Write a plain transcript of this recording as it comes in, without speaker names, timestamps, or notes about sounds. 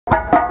My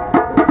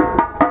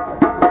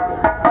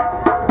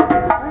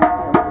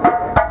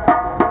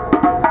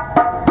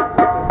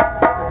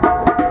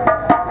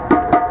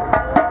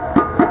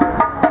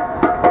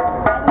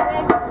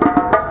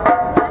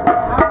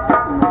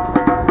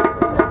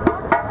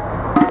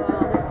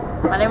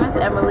name is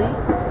Emily.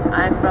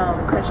 I'm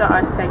from Crenshaw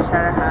Arts Tech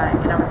Charter High,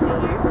 and I'm a senior,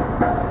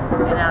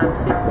 and I'm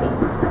 16.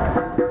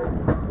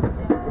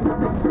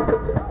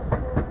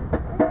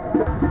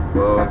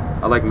 Well,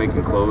 I like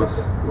making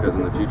clothes because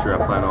in the future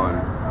I plan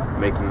on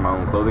making my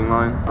own clothing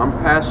line. I'm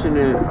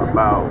passionate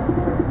about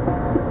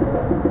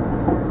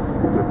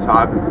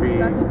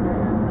photography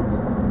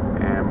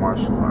and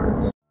martial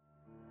arts.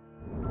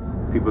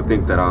 People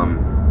think that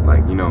I'm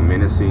like,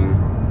 menacing.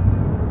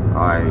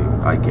 I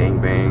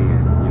gangbang,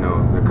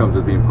 and it comes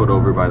with being put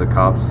over by the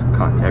cops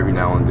every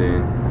now and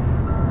then,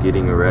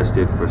 getting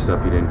arrested for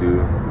stuff you didn't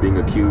do, being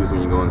accused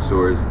when you go in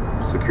stores,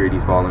 security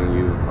following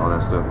you, all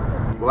that stuff.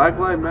 Black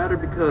lives matter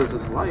because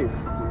it's life,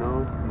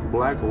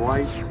 black,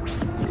 white,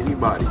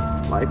 anybody.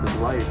 Life is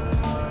life.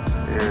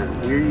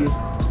 And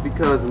just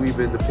because we've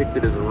been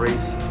depicted as a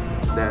race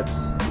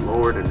that's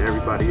lower than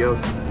everybody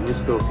else, we're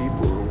still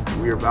people.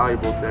 We are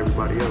valuable to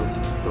everybody else.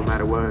 No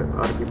matter what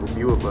other people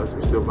view of us,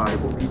 we're still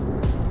valuable people.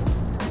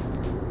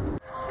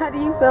 How do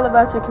you feel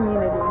about your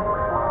community?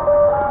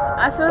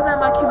 I feel that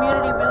my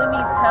community really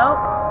needs help.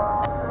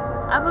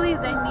 I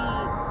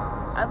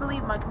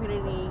believe my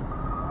community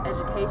needs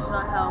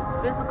educational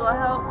help, physical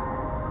help,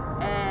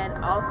 and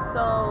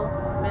also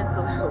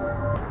mental help.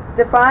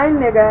 Define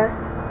nigga,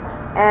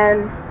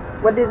 and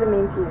what does it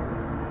mean to you?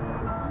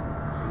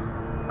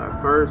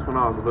 At first, when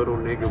I was little,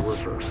 nigga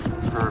was a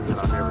term that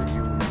I never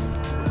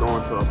used.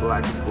 Going to a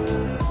black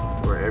school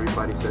where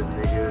everybody says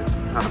nigga,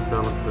 kind of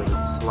fell into the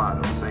slot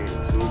of saying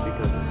it too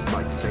because it's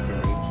like second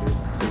nature.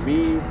 To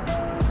me,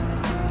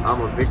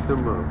 I'm a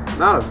victim of,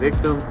 not a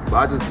victim,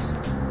 but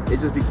it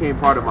just became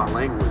part of my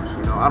language.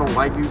 I don't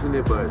like using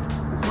it, but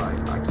it's like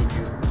I keep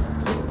using it.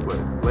 So, but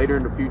later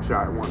in the future,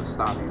 I want to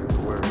stop using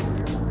the word.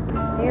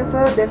 Do you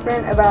feel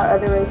different about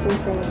other races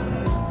saying?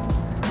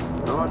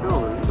 No, I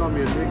don't. You call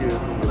me a nigga,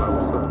 I'll be like,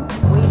 what's up?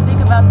 When you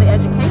think about the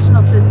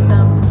educational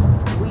system,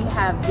 we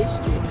have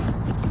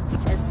districts.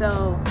 And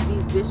so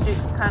these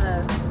districts kind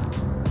of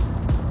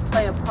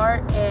play a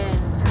part in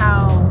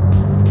how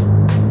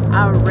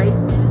our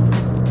races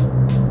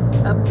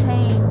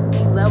obtain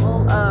the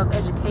level of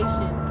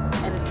education,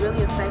 and it's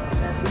really affecting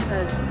us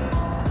because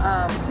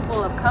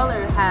people of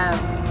color have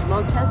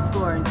low test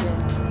scores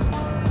and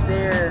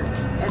their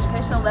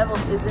educational level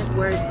isn't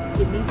where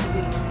it needs to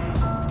be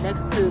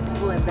next to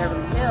people in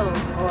Beverly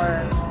Hills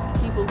or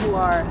people who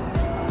are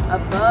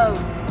above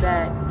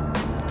that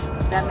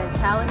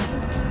mentality.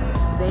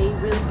 They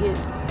really get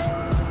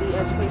the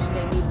education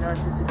they need in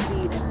order to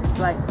succeed, and it's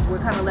like we're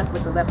kind of left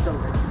with the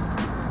leftovers.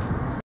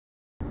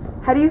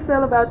 How do you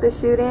feel about the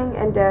shooting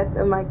and death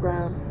of Mike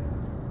Brown?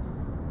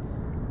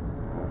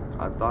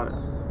 I thought,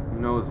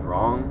 it's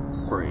wrong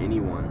for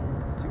anyone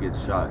to get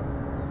shot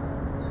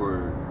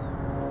for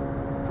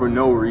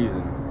no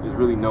reason. There's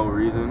really no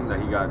reason that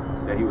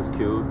he was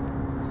killed.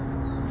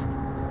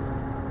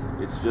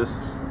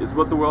 It's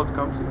what the world's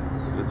come to.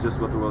 It's just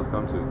what the world's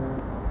come to.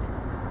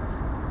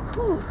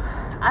 Whew.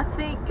 I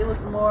think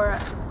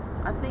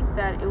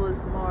that it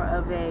was more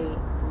of a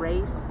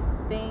race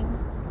thing,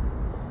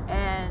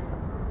 and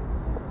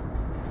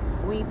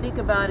when you think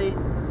about it,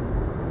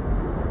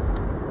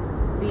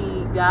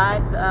 the guy,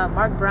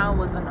 Mark Brown,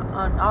 was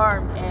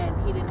unarmed and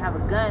he didn't have a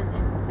gun,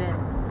 and then,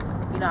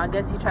 I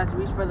guess he tried to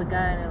reach for the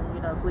gun, and,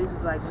 the police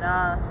was like,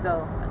 nah,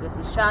 so I guess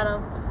he shot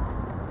him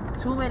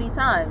too many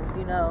times,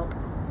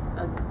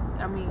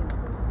 I mean,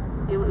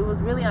 it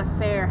was really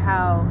unfair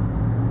how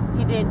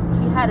he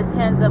had his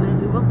hands up,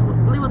 and it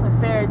really wasn't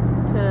fair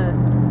to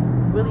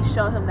really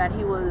show him that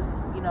he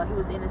was, he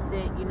was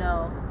innocent,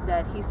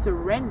 that he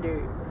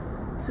surrendered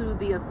to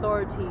the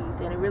authorities,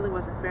 and it really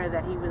wasn't fair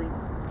that he really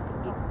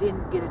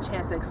didn't get a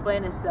chance to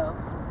explain himself,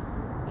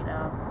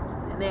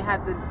 and they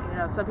had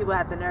the, some people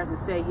had the nerve to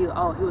say he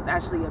was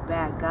actually a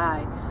bad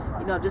guy,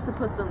 just to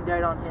put some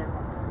dirt on him.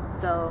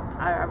 So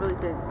I really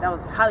think that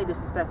was highly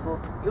disrespectful.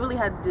 It really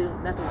had to do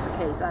nothing with the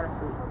case,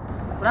 honestly.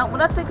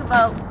 When I think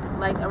about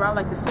around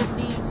the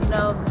 50s,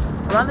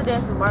 around the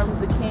days of Martin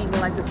Luther King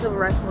and the civil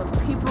rights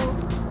movement, people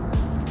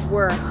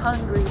were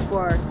hungry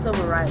for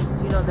civil rights.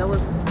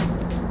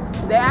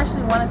 They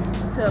actually wanted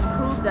to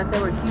prove that they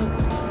were human.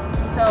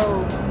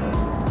 So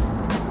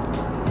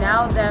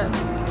now that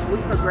we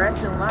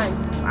progress in life,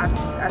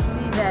 I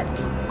see that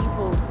these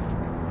people,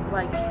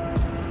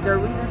 their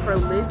reason for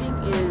living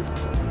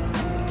is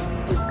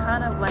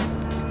kind of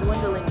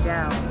dwindling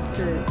down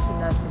to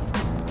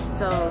nothing.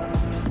 So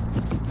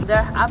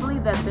I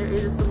believe that there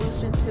is a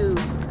solution to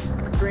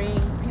bring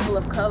people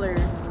of color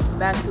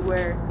back to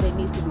where they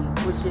need to be,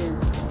 which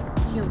is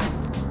human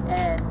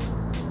and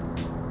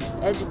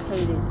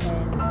educated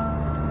and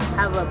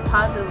have a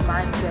positive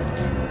mindset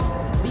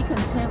and be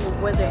content with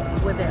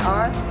where they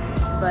are,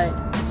 but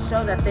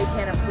show that they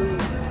can improve,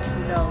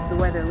 the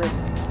way they're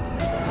living.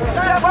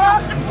 step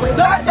up,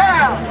 not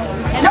down.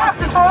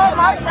 Justice for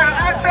Mike Brown.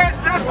 I said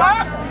step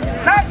up,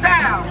 not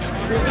down.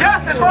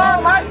 Justice for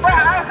Mike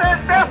Brown. I said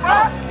step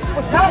up,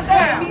 not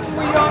down.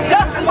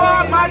 Justice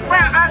for Mike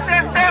Brown. I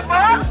said step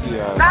up,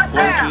 not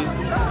down.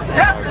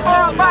 Justice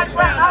for Mike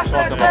Brown. I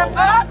said step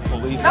up,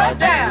 not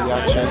down.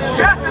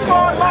 Justice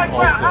for Mike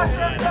Brown. I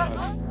said step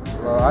up.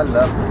 Well, I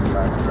love being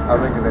black. I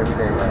wake up every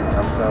day like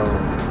I'm so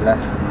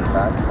blessed to be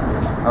black.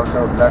 I'm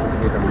so blessed to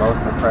be the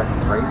most oppressed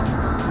race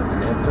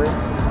in history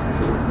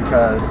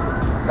because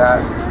that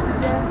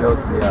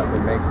builds me up.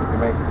 It makes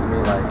me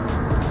like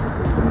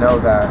know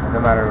that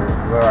no matter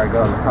where I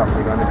go, there's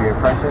probably going to be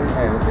oppression,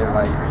 and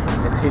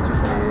it teaches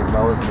me, it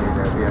molds me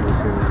to be able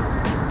to,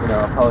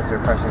 oppose the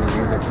oppression and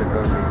use it to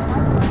build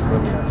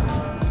me up.